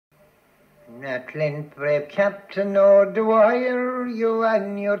At length, brave Captain O'Dwyer, you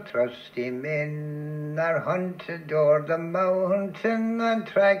and your trusty men are hunted o'er the mountain and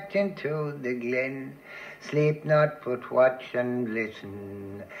tracked into the glen. Sleep not, but watch and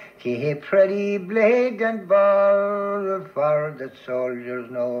listen. Keep ready, blade and ball, for the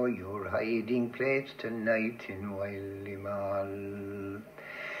soldiers know your hiding place tonight in wild Imaal.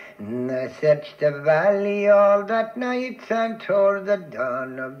 I searched the valley all that night and toward the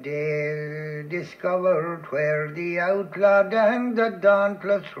dawn of day discovered where the outlawed and the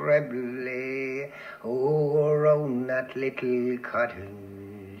dauntless rebel lay. Oh, around that little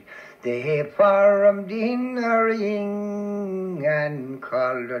cottage they formed in a ring and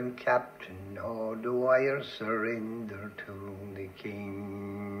called on Captain O'Dwyer surrender to the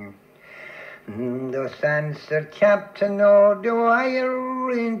king. Thus answered Captain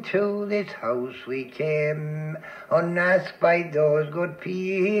O'Dwyer, into this house we came, unasked by those good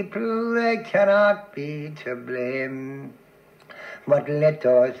people, they cannot be to blame. But let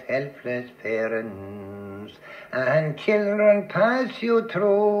those helpless parents and children pass you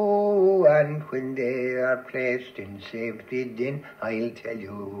through, and when they are placed in safety, then I'll tell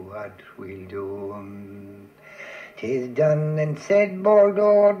you what we'll do. 'Tis done and said, bold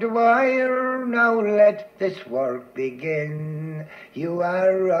O'Dwyer, now let this work begin. You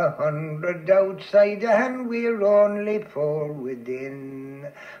are 100 outside and we're only 4 within.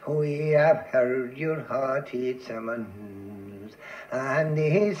 We have heard your hearty summons, and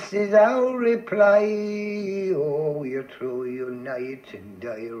this is our reply. Oh, we're true united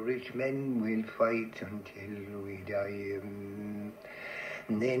Irishmen will fight until we die.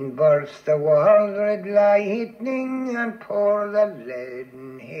 Then burst the walls red lightning and pour the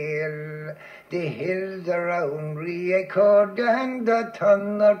leaden hail. The hills around re-echoed and the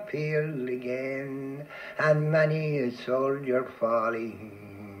thunder pealed again, and many a soldier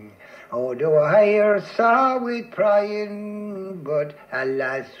falling O'Dwyer saw with pride, but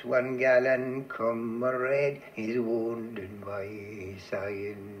alas, one gallant comrade is wounded by his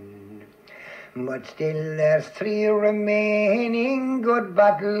side. But still there's 3 remaining, good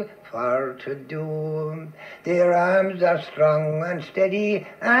battle for to do. Their arms are strong and steady,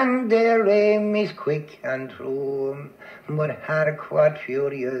 and their aim is quick and true. But hark what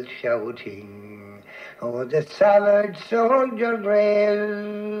furious shouting, oh, the savage soldiers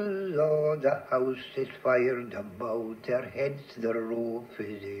rail. Oh, the house is fired about their heads, the roof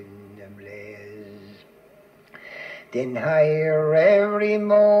is in a blaze. Then higher every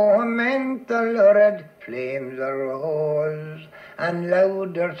moment the lurid flames arose, and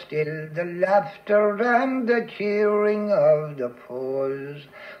louder still the laughter and the cheering of the foes,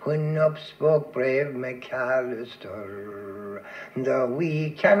 when up spoke brave McAllister, the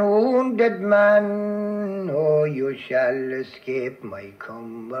weak and wounded man. Oh, you shall escape, my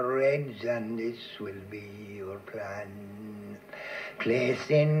comrades, and this will be your plan. Place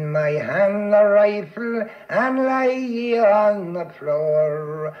in my hand the rifle and lie ye on the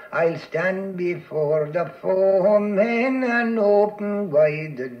floor. I'll stand before the foemen and open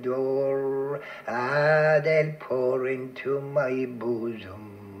wide the door. Ah, they'll pour into my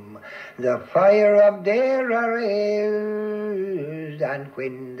bosom the fire of their arrows, and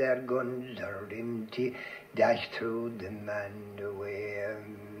when their guns are empty, dash through the man away.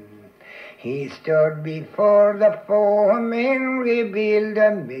 He stood before the foemen, revealed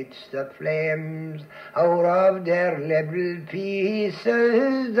amidst the flames. Out of their level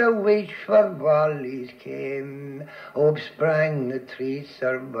pieces the wish for volleys came. Up sprang the 3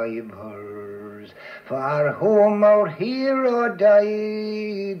 survivors, for whom our hero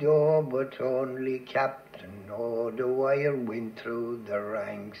died. Oh, but only Captain O'Dwyer went through the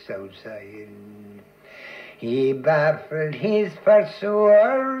ranks outside. He baffled his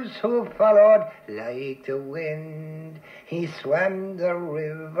pursuers who followed like the wind. He swam the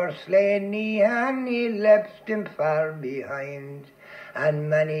river Lenihan, he left him far behind. And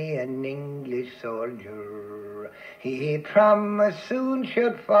many an English soldier he promised soon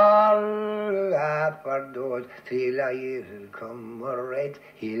should fall. Ah, for those 3 loyal comrades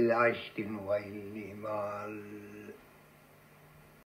he lost in wild Imaal.